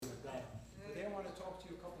talk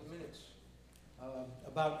to you a couple of minutes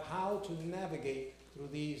about how to navigate through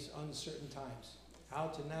these uncertain times. How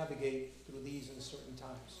to navigate through these uncertain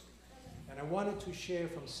times. And I wanted to share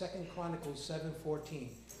from 2 Chronicles 7:14.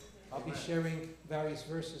 I'll be sharing various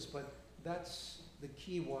verses, but that's the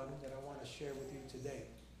key one that I want to share with you today.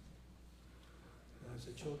 As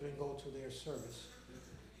the children go to their service.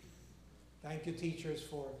 Thank you, teachers,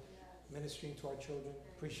 for ministering to our children.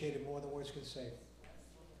 Appreciate it more than words can say.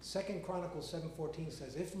 2 Chronicles 7:14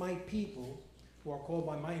 says, if my people who are called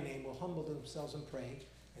by my name will humble themselves and pray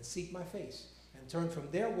and seek my face and turn from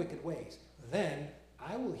their wicked ways, then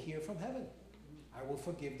I will hear from heaven. I will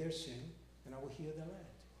forgive their sin and I will heal their land.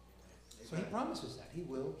 Amen. So he promises that he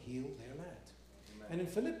will heal their land. Amen. And in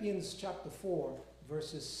Philippians chapter 4,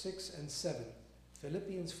 verses 6 and 7,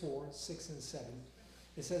 Philippians 4, 6 and 7,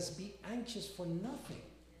 it says, be anxious for nothing.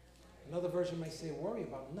 Another version may say, worry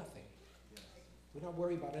about nothing. Do not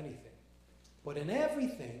worry about anything. But in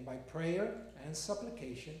everything, by prayer and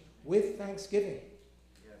supplication, with thanksgiving,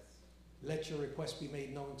 let your requests be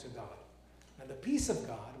made known to God. And the peace of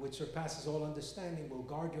God, which surpasses all understanding, will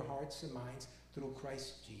guard your hearts and minds through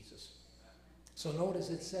Christ Jesus. So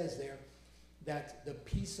notice it says there that the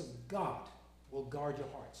peace of God will guard your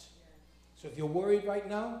hearts. So if you're worried right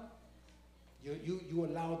now, you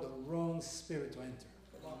allow the wrong spirit to enter.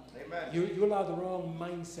 Amen. You allow the wrong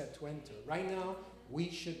mindset to enter. Right now, we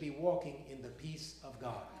should be walking in the peace of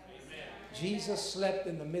God. Amen. Jesus slept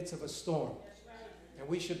in the midst of a storm. And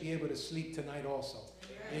we should be able to sleep tonight also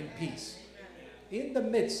in peace. In the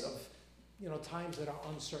midst of, times that are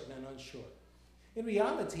uncertain and unsure. In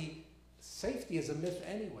reality, safety is a myth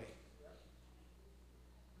anyway.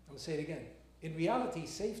 I'm going to say it again. In reality,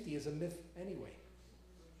 safety is a myth anyway.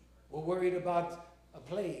 We're worried about a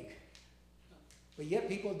plague. But yet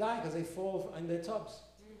people die because they fall in their tubs.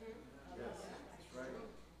 Yes, that's right.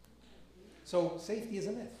 So safety is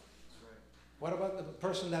a myth. What about the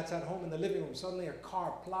person that's at home in the living room? Suddenly a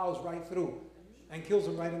car plows right through and kills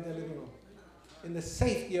them right in their living room. In the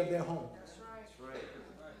safety of their home. That's right.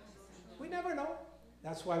 We never know.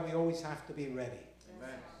 That's why we always have to be ready.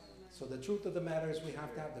 Amen. So the truth of the matter is we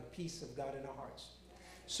have to have the peace of God in our hearts.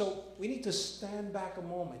 So we need to stand back a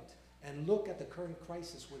moment and look at the current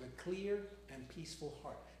crisis with a clear and peaceful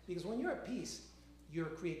heart. Because when you're at peace, your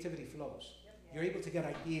creativity flows. You're able to get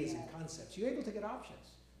ideas and concepts. You're able to get options.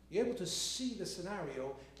 You're able to see the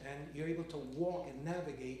scenario and you're able to walk and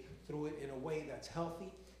navigate through it in a way that's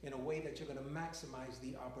healthy, in a way that you're going to maximize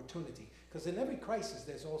the opportunity. Because in every crisis,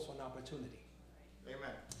 there's also an opportunity.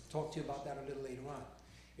 Amen. Talk to you about that a little later on.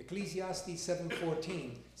 Ecclesiastes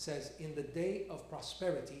 7:14 says, in the day of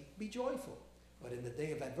prosperity, be joyful, but in the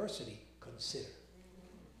day of adversity, consider.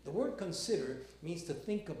 The word consider means to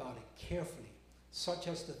think about it carefully, such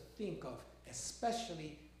as to think of,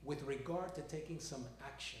 especially with regard to taking some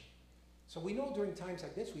action. So we know during times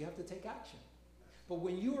like this, we have to take action. But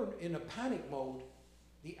when you're in a panic mode,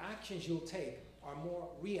 the actions you'll take are more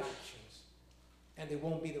reactions, and they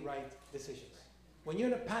won't be the right decisions. When you're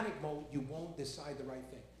in a panic mode, you won't decide the right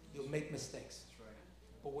thing. You'll make mistakes. That's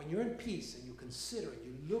right. But when you're in peace and you consider it,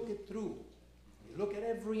 you look it through, you look at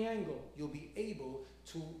every angle, you'll be able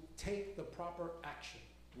to take the proper action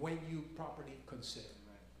when you properly consider.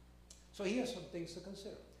 So here's some things to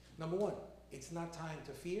consider. Number one, it's not time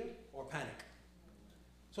to fear or panic.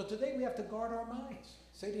 So today we have to guard our minds.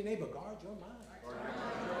 Say to your neighbor, guard your mind.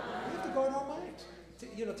 We have to guard our minds.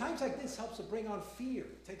 Times like this helps to bring on fear,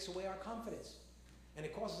 takes away our confidence, and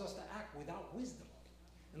it causes us to act without wisdom.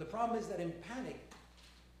 And the problem is that in panic,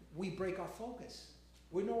 we break our focus.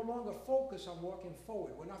 We're no longer focused on walking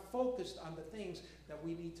forward. We're not focused on the things that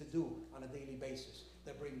we need to do on a daily basis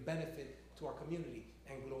that bring benefit to our community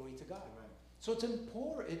and glory to God. Amen. So it's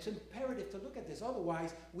imperative to look at this.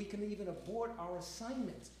 Otherwise, we can even abort our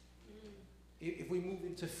assignment if we move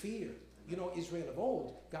into fear. Israel of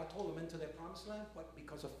old, God told them into their promised land, but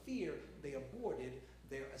because of fear, they aborted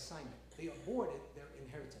their assignment. They aborted their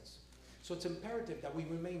inheritance. So it's imperative that we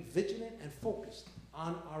remain vigilant and focused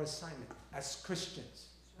on our assignment as Christians,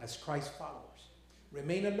 as Christ followers.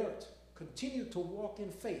 Remain alert. Continue to walk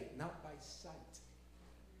in faith, not by sight.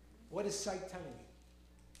 What is sight telling you?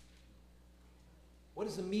 What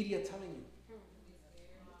is the media telling you?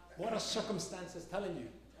 What are circumstances telling you?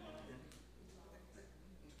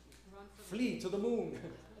 Flee to the moon.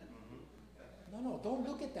 No, don't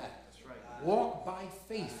look at that. That's right. Walk by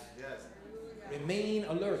faith. Yes. Remain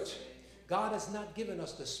alert. God has not given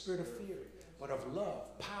us the spirit of fear, but of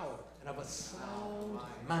love, power, and of a sound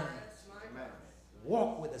mind. Amen.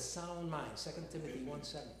 Walk with a sound mind. 2 Timothy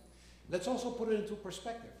 1:7. Let's also put it into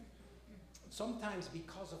perspective. Sometimes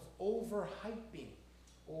because of overhyping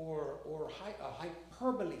or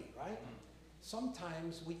hyperbole, right?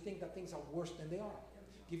 Sometimes we think that things are worse than they are.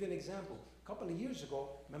 Give you an example. A couple of years ago,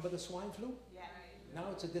 remember the swine flu? Yeah. Now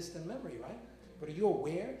it's a distant memory, right? But are you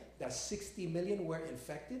aware that 60 million were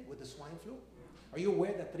infected with the swine flu? Are you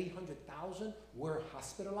aware that 300,000 were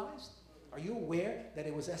hospitalized? Are you aware that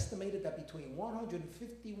it was estimated that between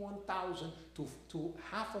 151,000 to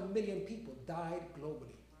 500,000 people died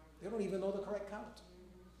globally? They don't even know the correct count.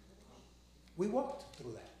 We walked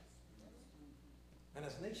through that. And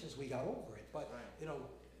as nations, we got over it. But, you know,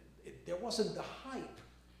 there wasn't the hype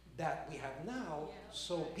that we have now,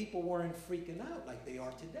 so people weren't freaking out like they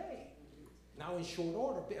are today. Now in short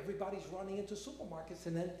order, everybody's running into supermarkets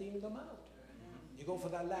and emptying them out. You go for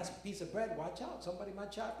that last piece of bread, watch out, somebody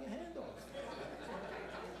might chop your hand off.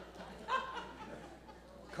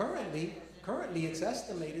 Currently, it's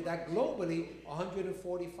estimated that globally,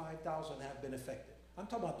 145,000 have been affected. I'm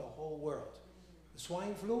talking about the whole world. The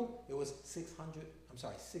swine flu, it was 60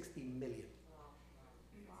 million.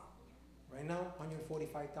 Right now,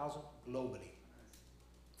 145,000 globally.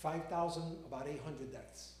 5,000, about 800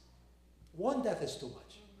 deaths. One death is too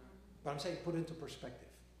much. But I'm saying put it into perspective.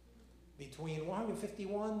 Between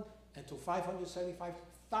 151 and to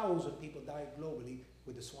 575,000 people died globally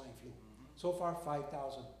with the swine flu. So far,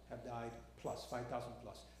 5,000 have died plus, 5,000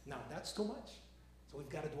 plus. Now, that's too much. So we've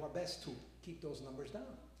got to do our best to keep those numbers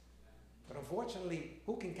down. But unfortunately,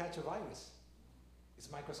 who can catch a virus? It's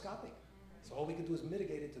microscopic. So all we can do is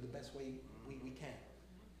mitigate it to the best way we can.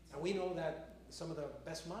 And we know that some of the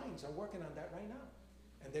best minds are working on that right now.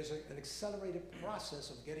 And there's an accelerated process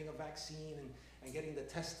of getting a vaccine and getting the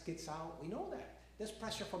test kits out. We know that. There's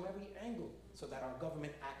pressure from every angle so that our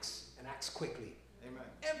government acts and acts quickly. Amen.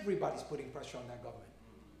 Everybody's putting pressure on that government.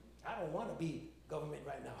 I don't want to be government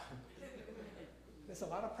right now. There's a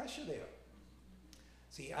lot of pressure there.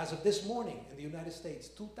 See, as of this morning in the United States,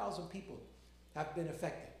 2,000 people have been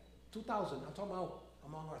affected. 2,000, I'm talking about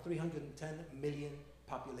among our 310 million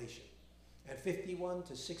population, and 51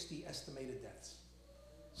 to 60 estimated deaths.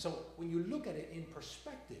 So when you look at it in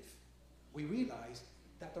perspective, we realize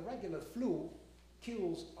that the regular flu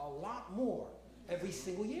kills a lot more every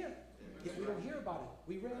single year. Yet we don't hear about it.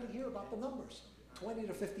 We rarely hear about the numbers. 20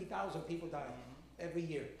 to 50,000 people die every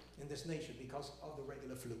year in this nation because of the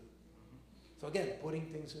regular flu. So again, putting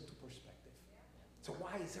things into perspective. So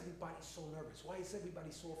why is everybody so nervous? Why is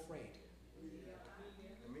everybody so afraid?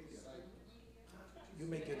 You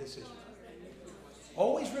make your decision.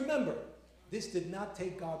 Always remember, this did not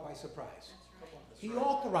take God by surprise. He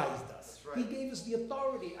authorized us. He gave us the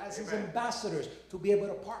authority as his ambassadors to be able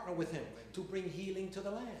to partner with him to bring healing to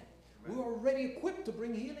the land. We're already equipped to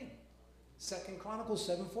bring healing. 2 Chronicles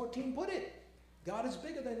 7:14 put it. God is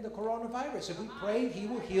bigger than the coronavirus. If we pray, he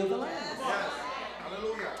will heal the land. Yes.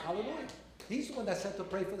 Hallelujah. Hallelujah. He's the one that said to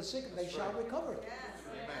pray for the sick and they shall recover.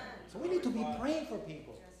 Amen. So we need to be praying for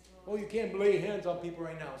people. Oh, you can't lay hands on people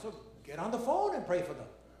right now. So get on the phone and pray for them.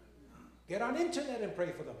 Get on internet and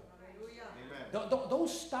pray for them. Amen. Don't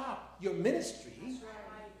stop your ministry.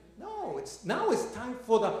 No, now it's time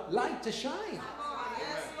for the light to shine.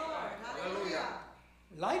 Yes, Lord. Hallelujah.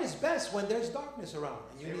 Light is best when there's darkness around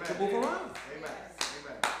and you need to move around. Amen.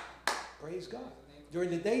 Amen. Praise God. During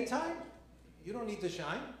the daytime, you don't need to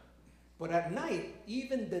shine. But at night,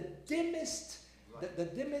 even the dimmest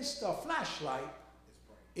flashlight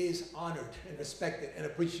is honored and respected and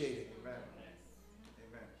appreciated. Amen.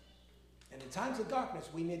 Amen. And in times of darkness,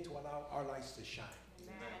 we need to allow our lights to shine.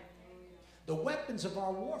 Amen. The weapons of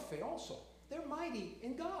our warfare also, they're mighty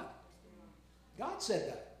in God. God said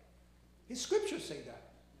that. His scriptures say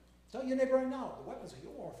that. Tell your neighbor right now, the weapons of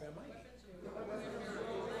your warfare are mighty.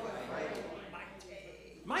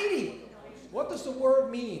 Mighty. What does the word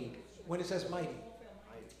mean when it says mighty?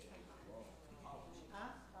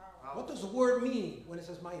 What does the word mean when it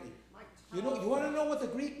says mighty? You want to know what the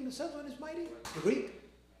Greek says when it's mighty? The Greek?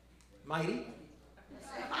 Mighty.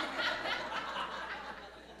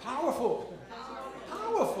 Powerful.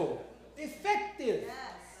 Powerful. Effective.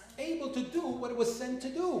 Able to do what it was sent to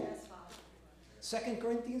do. 2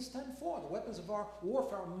 Corinthians 10:4. The weapons of our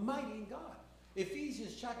warfare are mighty in God.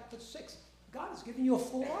 Ephesians chapter 6. God has given you a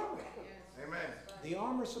full armor. Amen. The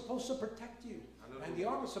armor is supposed to protect you. And the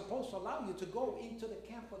armor is supposed to allow you to go into the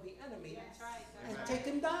camp of the enemy and take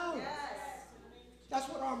him down. That's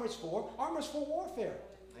what armor is for. Armor is for warfare.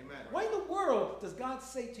 Amen. Why in the world does God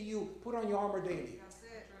say to you, put on your armor daily?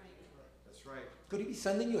 That's right. Could he be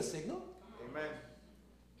sending you a signal? Amen.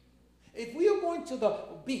 If we are going to the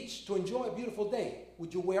beach to enjoy a beautiful day,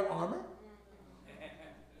 would you wear armor?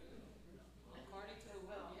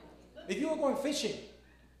 If you were going fishing,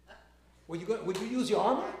 would you use your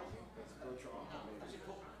armor?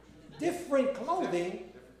 different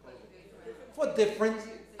clothing for different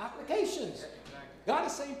applications. God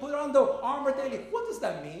is saying put on the armor daily. What does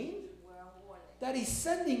that mean? That he's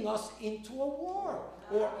sending us into a war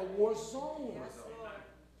or a war zone.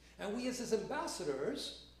 And we as his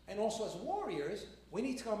ambassadors and also as warriors, we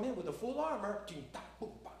need to come in with the full armor.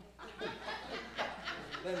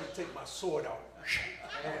 Let me take my sword out.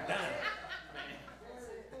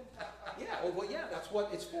 Yeah, that's what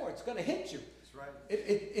it's for. It's going to hit you. That's right.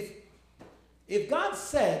 If God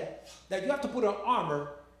said that you have to put on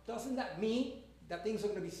armor, doesn't that mean that things are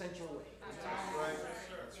going to be sent your way? That's right.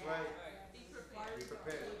 That's right. Be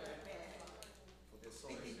prepared.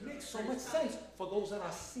 It makes so much sense for those that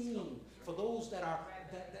are seen, for those that are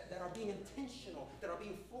being intentional, that are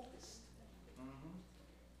being focused.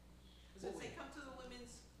 Does it say come to the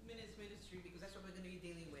women's ministry, because that's what we're going to be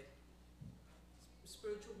dealing with.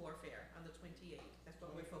 Spiritual warfare on the 28th. That's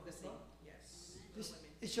what we're focusing. Yes.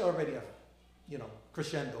 It should already have,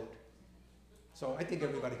 crescendoed. So I think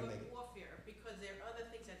everybody can make it. Warfare, because there are other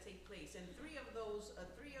things that take place, and three of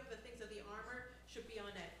the things of the armor should be on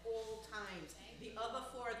at all times. The other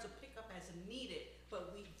four are to pick up as needed,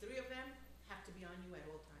 but three of them have to be on you at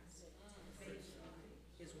all times. Faith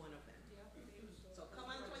is one of them. So come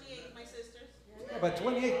on 28, my sisters. Yeah, but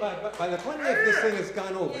 28, by the 28th, this thing has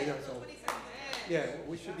gone over. So 27. yeah,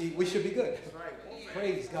 we should be good. That's right.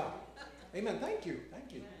 Praise God. Amen. Thank you.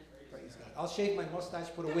 Praise God. I'll shave my mustache,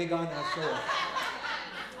 put a wig on, and I'll show up.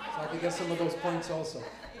 So I can get some of those points also.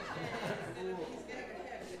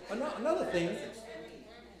 Another thing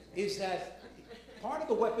is that part of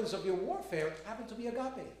the weapons of your warfare happen to be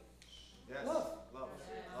agape. Yes. Love.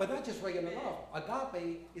 But not just regular love.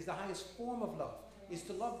 Agape is the highest form of love. Is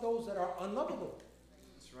to love those that are unlovable.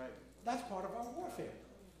 That's right. That's part of our warfare.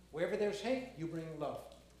 Wherever there's hate, you bring love.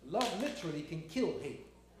 Love literally can kill hate.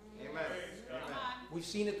 Amen. Amen. We've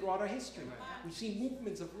seen it throughout our history. We've seen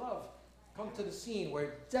movements of love come to the scene where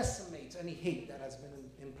it decimates any hate that has been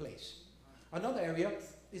in place. Another area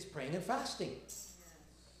is praying and fasting.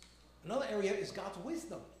 Another area is God's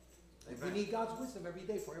wisdom. We need God's wisdom every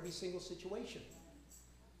day for every single situation.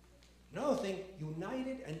 Another thing,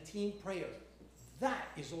 united and team prayer. That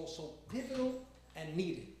is also pivotal and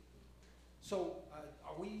needed. So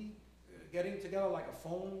are we getting together like a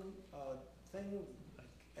phone thing like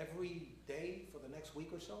every day for the next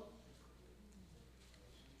week or so?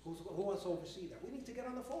 Who wants to oversee that? We need to get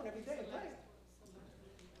on the phone every day and pray.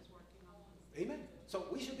 Amen. So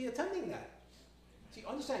we should be attending that. See,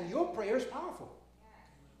 understand, your prayer is powerful.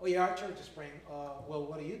 Oh yeah, our church is praying. Well,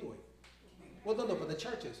 what are you doing? Well, no, but the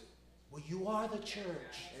church is. Well, you are the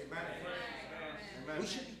church. Amen. We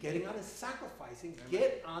should be getting on and sacrificing.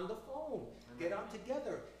 Get on the phone. Get on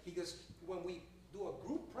together. Because when we do a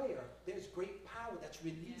group prayer, there's great power that's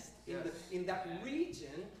released in that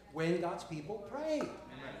region when God's people pray. Amen.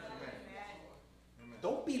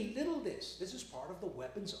 Don't belittle this. This is part of the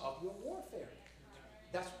weapons of your warfare.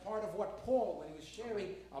 That's part of what Paul, when he was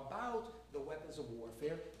sharing about the weapons of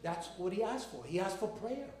warfare, that's what he asked for. He asked for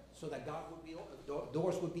prayer so that God would be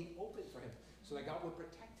doors would be open for him, so that God would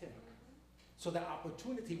protect him, so that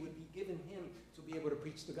opportunity would be given him to be able to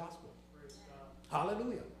preach the gospel.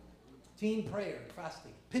 Hallelujah. Team prayer,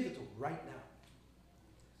 fasting, pivotal right now.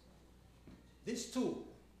 This too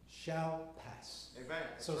shall pass. Amen.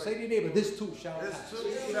 So say to your neighbor, this too shall pass. This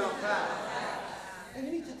too shall pass. And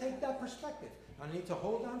you need to take that perspective. I need to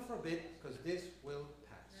hold on for a bit because this will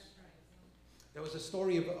pass. There was a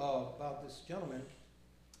story about this gentleman.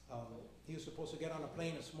 He was supposed to get on a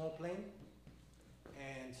plane, a small plane.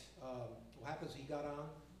 And what happens, he got on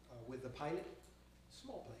with the pilot.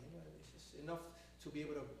 Small plane, it's just enough to be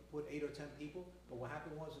able to put 8 or 10 people. But what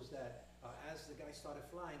happened was that as the guy started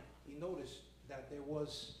flying, he noticed that there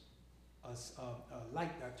was a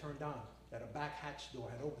light that turned on, that a back hatch door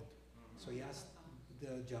had opened. So he asked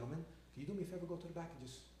the gentleman, can you do me a favor, go to the back and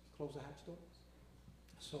just close the hatch door?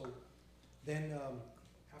 So then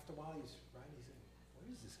after a while he's riding, he said,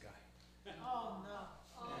 where is this guy? Oh, no.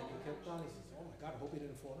 And he kept on, he says, oh my God, I hope he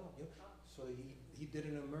didn't fall out. So he did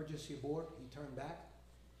an emergency abort, he turned back,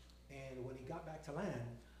 and when he got back to land,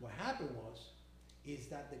 what happened is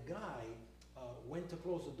that the guy went to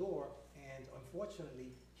close the door, and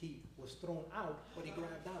unfortunately he was thrown out, but he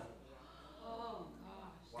grabbed on. Oh,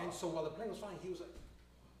 gosh. And so while the plane was flying, he was like,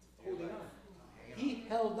 holding on. He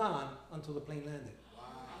held on until the plane landed.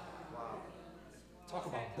 Wow. Talk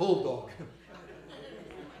about bulldog.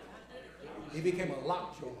 He became a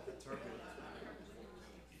lockjaw.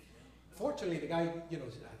 Fortunately, the guy,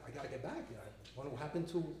 said, I got to get back. I wonder what happened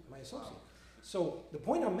to my associate. So the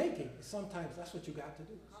point I'm making is sometimes that's what you got to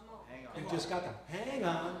do. You just got to hang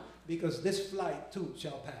on because this flight too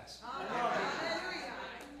shall pass.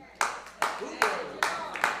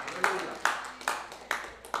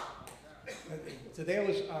 Today I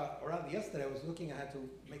was, around yesterday, I was looking, I had to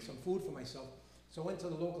make some food for myself. So I went to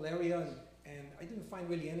the local area and I didn't find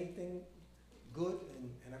really anything good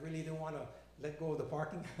and I really didn't want to let go of the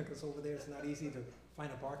parking because over there it's not easy to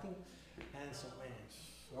find a parking. And so, man,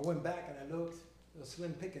 I went back and I looked, it was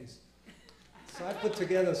slim pickings. So I put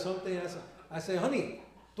together something, I said, honey,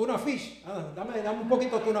 tuna fish, dame un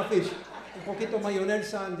poquito tuna fish, un poquito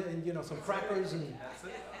mayonesa and you know, some crackers and,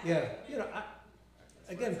 yeah, you know,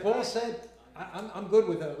 again, Paul said, I'm good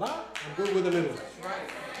with a lot, I'm good with a little.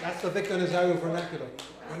 That's the Victor Nazario vernacular.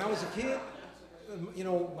 When I was a kid, you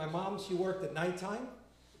know, my mom, she worked at nighttime,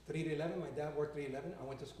 3 to 11. My dad worked 3 to 11. I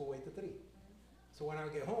went to school 8 to 3. So when I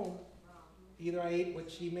would get home, either I ate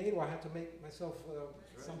what she made or I had to make myself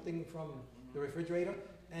something from the refrigerator.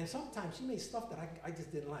 And sometimes she made stuff that I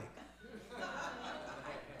just didn't like.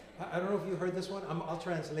 I don't know if you heard this one. I'll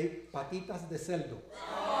translate. Patitas de cerdo.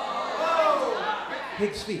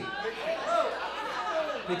 Pig's feet.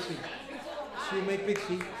 Pig's feet. She would make pig's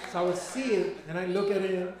feet. So I would see it and I look at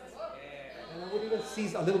it and I would even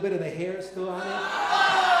see a little bit of the hair still on it.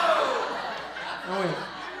 Oh, wait.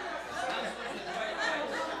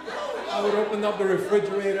 I would open up the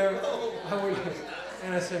refrigerator.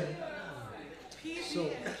 And I said, so,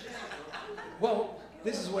 well,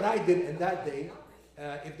 this is what I did in that day.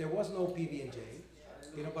 If there was no PB&J,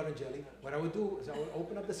 peanut butter and jelly, what I would do is I would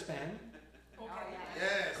open up the Spam,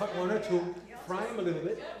 cut 1 or 2, fry them a little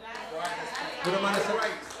bit, put them on the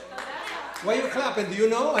side. Why are you clapping? Do you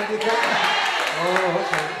know? Have you clapped? Oh,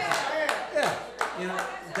 okay. Yeah. You know,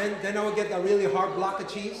 then I would get that really hard block of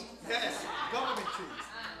cheese. Yes, government cheese.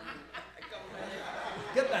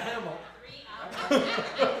 Get the hammer.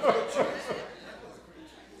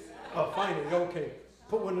 Oh, finally, okay.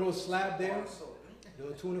 Put one of those slab there, a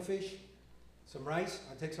little tuna fish, some rice.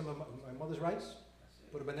 I take some of my mother's rice,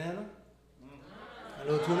 put a banana, a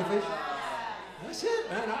little tuna fish. That's it,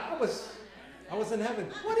 man. I was in heaven.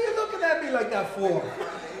 What are you looking at me like that for?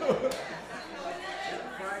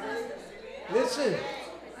 Listen,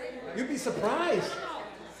 you'd be surprised.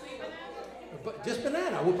 But just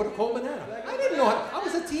banana. We'll put a cold banana. I didn't know how, I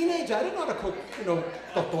was a teenager. I didn't know how to cook, you know,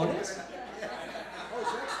 tostones.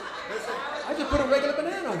 I just put a regular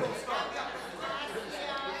banana on it.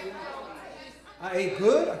 I ate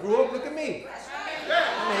good. I grew up. Look at me.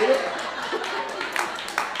 I made it.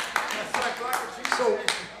 So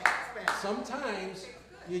sometimes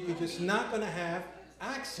you're just not going to have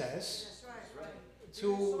access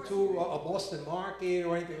to a Boston market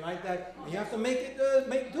or anything like that. You have to make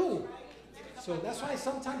do. So that's why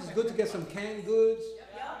sometimes it's good to get some canned goods.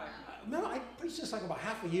 Remember, I preached this like about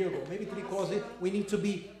half a year ago, maybe 3 quarters. We need to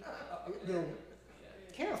be, you know,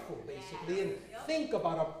 careful basically and think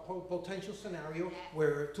about a potential scenario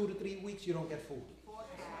where 2 to 3 weeks you don't get food.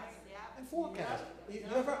 And forecast. You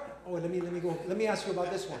ever? Oh, let me go. Let me ask you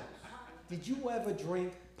about this one. Did you ever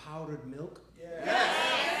drink powdered milk? Yes.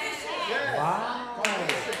 Yes. Wow.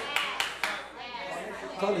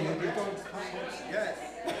 Colin, you don't. Yes.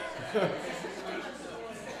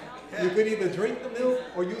 You could either drink the milk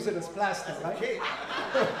or use it as plastic, right?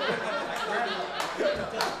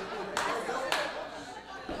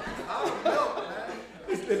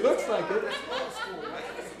 It looks like it.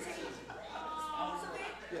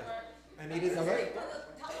 Yeah. And it is all right.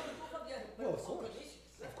 Well, of course.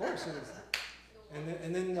 Of course it is.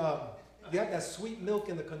 And then you have that sweet milk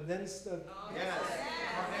in the condensed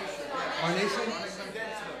carnation.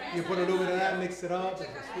 You put a little bit of that, mix it up.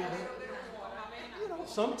 You know,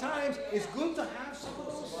 sometimes it's good to have some of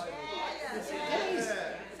those. Taste.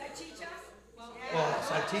 Oh,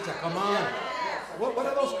 salchicha, come on. What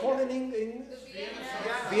are those called in English?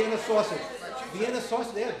 Vienna sausage. Vienna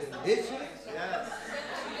sausage, they're delicious.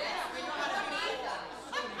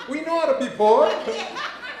 We know how to be poor.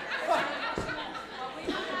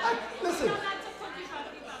 Listen,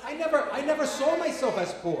 I never saw myself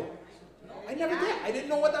as poor. I never did. I didn't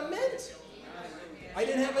know what that meant. I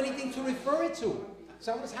didn't have anything to refer it to.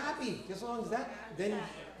 So I was happy, just as long as that. Then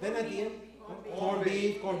at the end, corned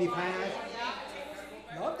beef hash.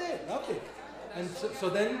 Loved it. And so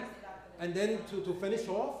then to finish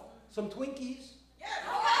off, some Twinkies.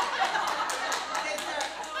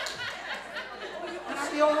 And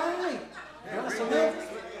I'd be all right. Some milk.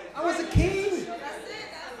 I was a king.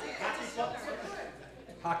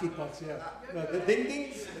 Hockey pucks, yeah. No, the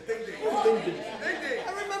ding-dings. Ding-dings. I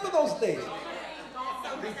remember those days.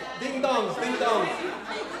 Ding-dongs.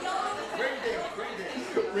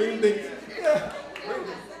 Ring-dings. Yeah.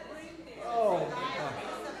 Oh, my God.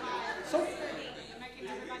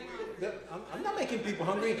 I'm not making people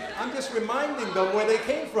hungry. I'm just reminding them where they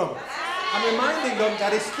came from. I'm reminding them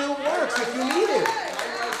that it still works if you need it.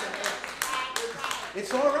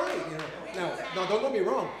 It's all right, you know. Now, don't get me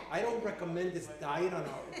wrong. I don't recommend this diet on an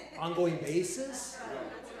ongoing basis.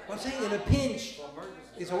 But I'm saying in a pinch,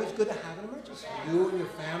 it's always good to have an emergency. You and your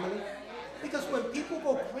family. Because when people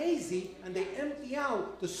go crazy and they empty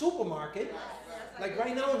out the supermarket, like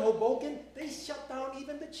right now in Hoboken, they shut down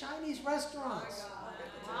even the Chinese restaurants.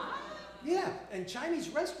 Yeah, and Chinese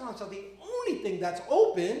restaurants are the only thing that's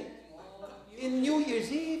open in New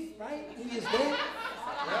Year's Eve, right? New Year's Day.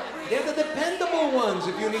 They're the dependable ones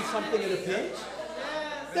if you need something in a pinch.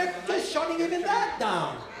 They're just shutting even that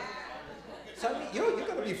down. So you're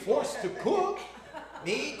going to be forced to cook.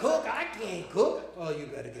 Me cook? I can't cook. Well, you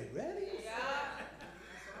better get ready.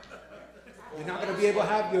 You're not going to be able to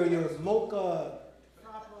have your mocha,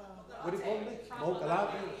 what do you call it? Mocha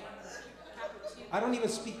latte? I don't even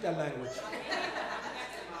speak that language.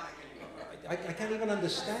 I can't even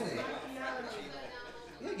understand it.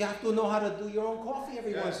 Yeah, you have to know how to do your own coffee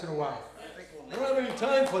every once in a while. I don't have any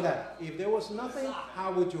time for that. If there was nothing,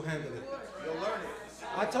 how would you handle it? You'll learn it.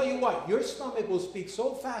 I tell you what, your stomach will speak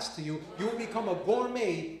so fast to you, you will become a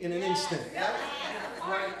gourmet in an instant.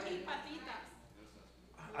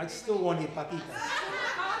 I still want to eat patitas.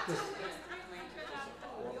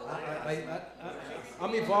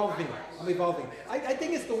 I'm evolving. I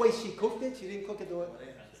think it's the way she cooked it. She didn't cook it the way.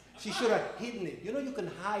 She should have hidden it. You know, you can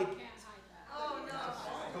hide.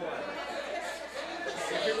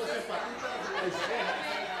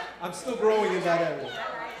 I'm still growing in that area.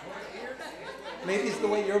 Maybe it's the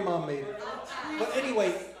way your mom made it. But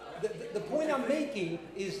anyway, the point I'm making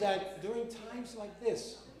is that during times like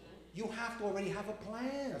this, you have to already have a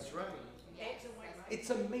plan. That's right. It's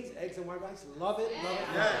amazing. Eggs and white rice. Love it.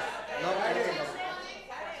 Yes. Love it.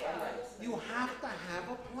 You have to have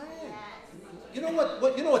a plan. You know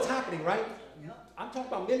what? You know what's happening, right? I'm talking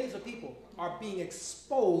about millions of people are being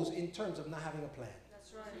exposed in terms of not having a plan.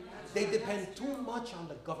 They depend too much on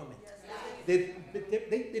the government. They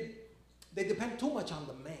depend too much on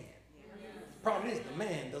the man. Problem is, the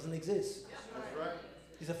man doesn't exist. That's right.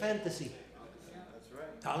 He's a fantasy. That's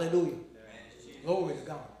right. Hallelujah. Glory to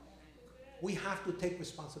God. We have to take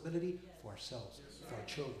responsibility for ourselves, for our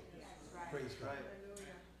children. Praise God.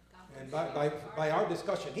 And by our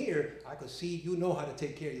discussion here, I could see you know how to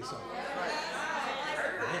take care of yourself.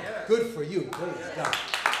 Man, good for you. Praise God.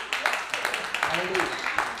 Hallelujah.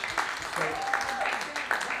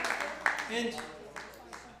 And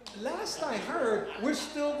last I heard, we're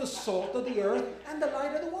still the salt of the earth and the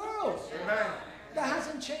light of the world. Amen. That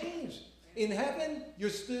hasn't changed. In heaven, you're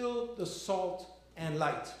still the salt and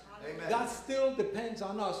light. Amen. God still depends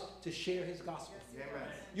on us to share his gospel. Amen.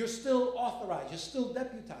 You're still authorized. You're still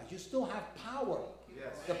deputized. You still have power.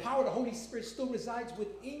 Yes. The power of the Holy Spirit still resides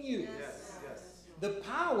within you. Yes. Yes. The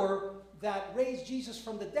power that raised Jesus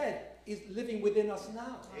from the dead is living within us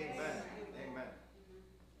now. Amen. Amen.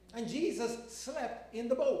 And Jesus slept in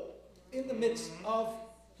the boat in the midst of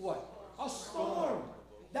what? A storm.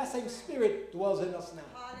 That same spirit dwells in us now.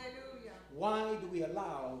 Hallelujah. Why do we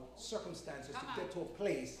allow circumstances to get to a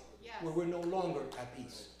place where we're no longer at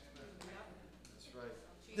peace? That's right.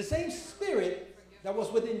 The same spirit that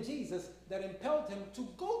was within Jesus that impelled him to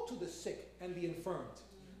go to the sick and the infirmed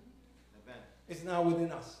Amen. is now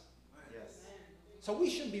within us. Yes. So we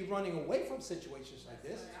shouldn't be running away from situations like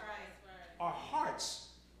this. Our hearts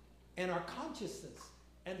and our consciousness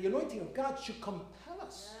and the anointing of God should compel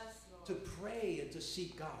us to pray and to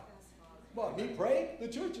seek God. Well, me pray? The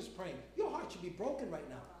church is praying. Your heart should be broken right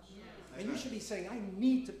now. And you should be saying, I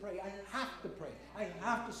need to pray. I have to pray. I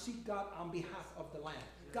have to seek God on behalf of the land.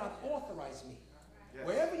 God authorized me. Yes.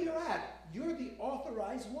 Wherever you're at, you're the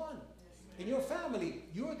authorized one. In your family,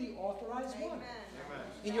 you're the authorized one. Amen.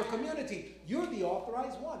 In your community, you're the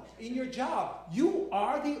authorized one. In your job, you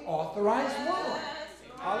are the authorized one.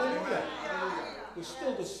 Hallelujah. We're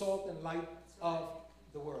still the salt and light of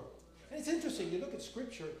the world. And it's interesting, you look at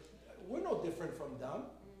scripture, we're no different from them.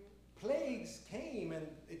 Plagues came and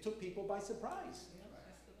it took people by surprise.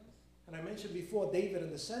 And I mentioned before David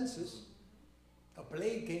and the census, a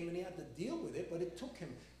plague came and he had to deal with it, but it took him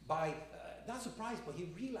by, not surprise, but he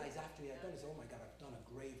realized after he had done it, he said, oh my God, I've done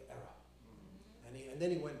a grave error. And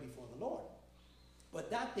then he went before the Lord. But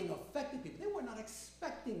that thing affected people. They were not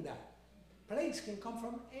expecting that. Plagues can come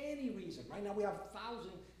from any reason. Right now we have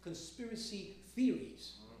 1,000 conspiracy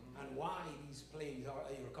theories on why these plagues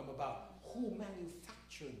come about. Who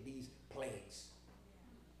manufactured these plagues?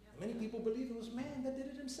 Many people believe it was man that did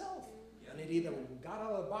it himself. And it either got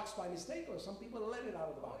out of the box by mistake or some people let it out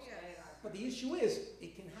of the box. But the issue is,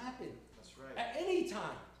 it can happen That's right. at any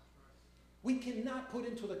time. We cannot put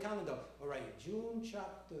into the calendar, all right, June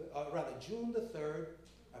the 3rd,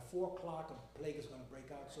 at 4 o'clock, a plague is going to break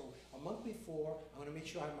out. So a month before, I'm going to make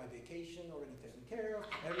sure I have my vacation already taken care of,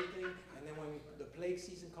 everything. And then when the plague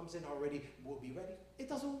season comes in already, we'll be ready. It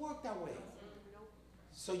doesn't work that way.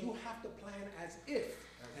 So you have to plan as if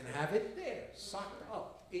and have it there, socked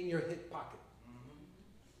up in your hip pocket.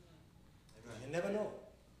 You never know.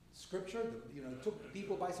 Scripture, took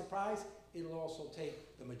people by surprise. It'll also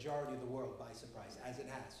take the majority of the world by surprise, as it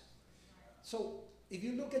has. So if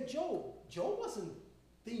you look at Job, Job wasn't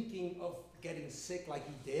thinking of getting sick like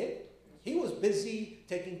he did. He was busy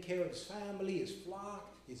taking care of his family, his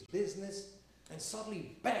flock, his business, and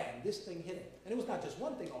suddenly, bam, this thing hit him. And it was not just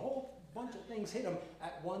one thing, a whole bunch of things hit him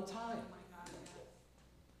at one time.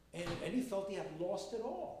 And he felt he had lost it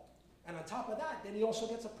all. And on top of that, then he also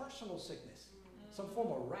gets a personal sickness, some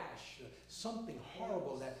form of rash, something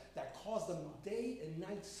horrible that caused him day and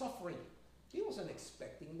night suffering. He wasn't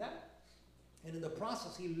expecting that. And in the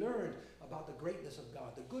process, he learned about the greatness of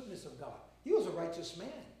God, the goodness of God. He was a righteous man.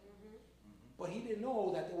 But he didn't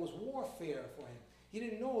know that there was warfare for him. He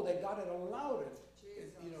didn't know that God had allowed it,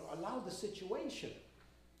 allowed the situation.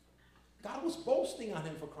 God was boasting on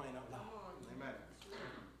him for crying out loud. Amen.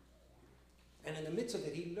 And in the midst of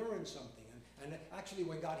it, he learned something. And actually,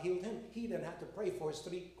 when God healed him, he then had to pray for his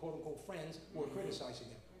 3 quote-unquote friends who were criticizing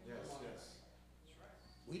him. Yes, yes.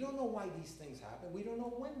 We don't know why these things happen. We don't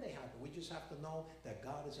know when they happen. We just have to know that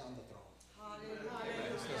God is on the throne.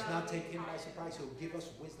 This does not take him by surprise. He'll give us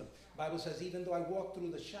wisdom. The Bible says, even though I walk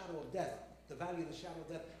through the shadow of death, the valley of the shadow of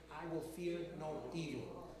death, I will fear no evil.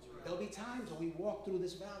 There'll be times when we walk through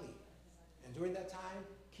this valley. And during that time,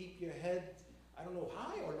 keep your head, I don't know,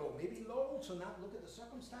 high or low, maybe low, so not look at the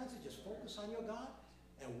circumstances. Just focus on your God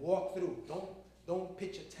and walk through. Don't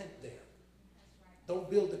pitch a tent there. Don't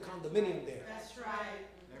build a condominium there. That's right.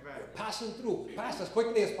 Amen. You're passing through. Pass as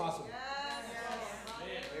quickly as possible. Amen.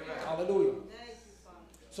 Hallelujah.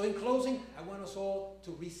 So in closing, I want us all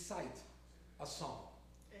to recite a song.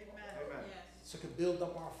 Amen. So it can build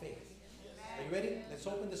up our faith. Are you ready? Let's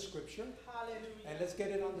open the scripture. And let's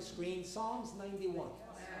get it on the screen. Psalms 91.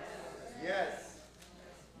 Yes.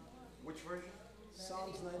 Which version?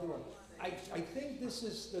 Psalms 91. I think this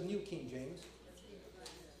is the New King James.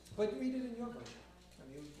 But read it in your version.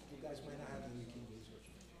 I mean, you guys might not have the New King James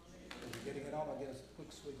version. As you're getting it out, I'll get a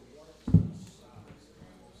quick swig of water.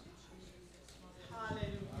 Hallelujah.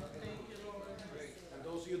 Thank you, Lord. And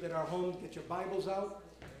those of you that are home, get your Bibles out,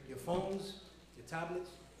 your phones, your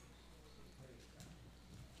tablets.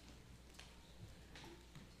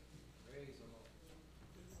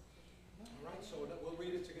 All right, so we'll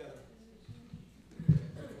read it together.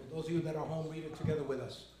 For those of you that are home, read it together with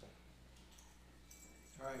us.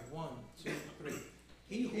 All right, 1, 2, 3.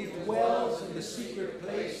 He who dwells in the secret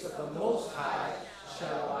place of the Most High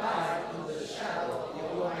shall abide under the shadow of the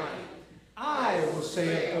Almighty. I will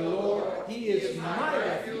say of the Lord, He is my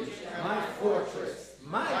refuge, my fortress,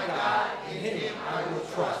 my God, in Him I will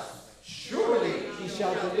trust. Surely He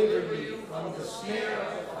shall deliver you from the snare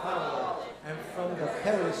of the fowler and from the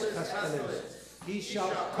perilous pestilence. He shall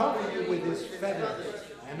cover you with His feathers,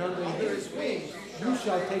 and under His wings you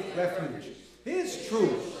shall take refuge. His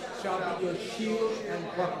truth shall be your shield and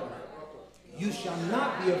buckler. You shall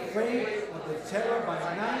not be afraid of the terror by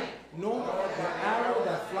night, nor of the arrow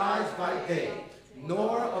that flies by day,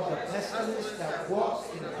 nor of the pestilence that walks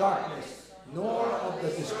in darkness, nor of the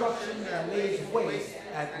destruction that lays waste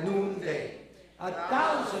at noonday.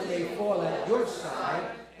 1,000 may fall at your side,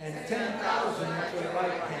 and 10,000 at your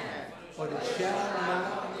right hand, but it shall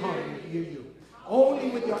not come near you. Only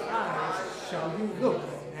with your eyes shall you look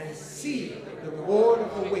and see the reward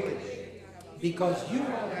of the wicked. Because you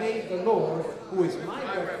have made the Lord, who is my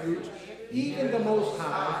refuge, even the Most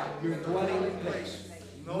High, your dwelling place.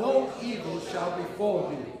 No evil shall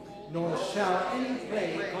befall you, nor shall any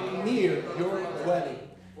plague come near your dwelling.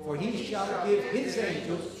 For He shall give His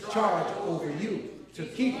angels charge over you, to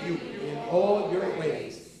keep you in all your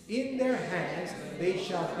ways. In their hands they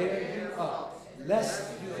shall bear you up,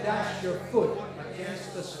 lest you dash your foot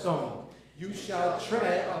against the stone. You shall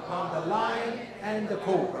tread upon the lion and the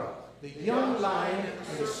cobra. The young lion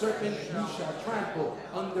and the serpent you shall trample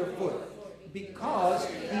underfoot. Because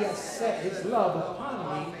He has set His love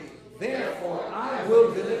upon me, therefore I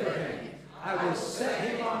will deliver Him. I will set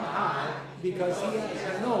Him on high, because He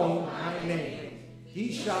has known my name.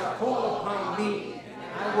 He shall call upon me,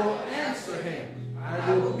 and I will answer Him.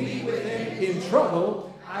 I will be with Him in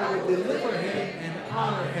trouble. I will deliver Him and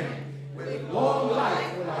honor Him. With long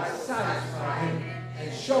life will I satisfy Him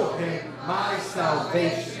and show Him my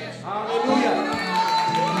salvation. Hallelujah.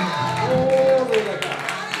 Glory to God.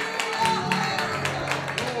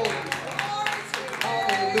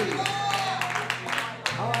 Hallelujah.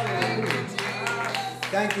 Hallelujah.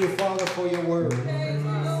 Thank you, Father, for your word.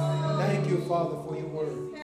 Thank you, Father, for your word.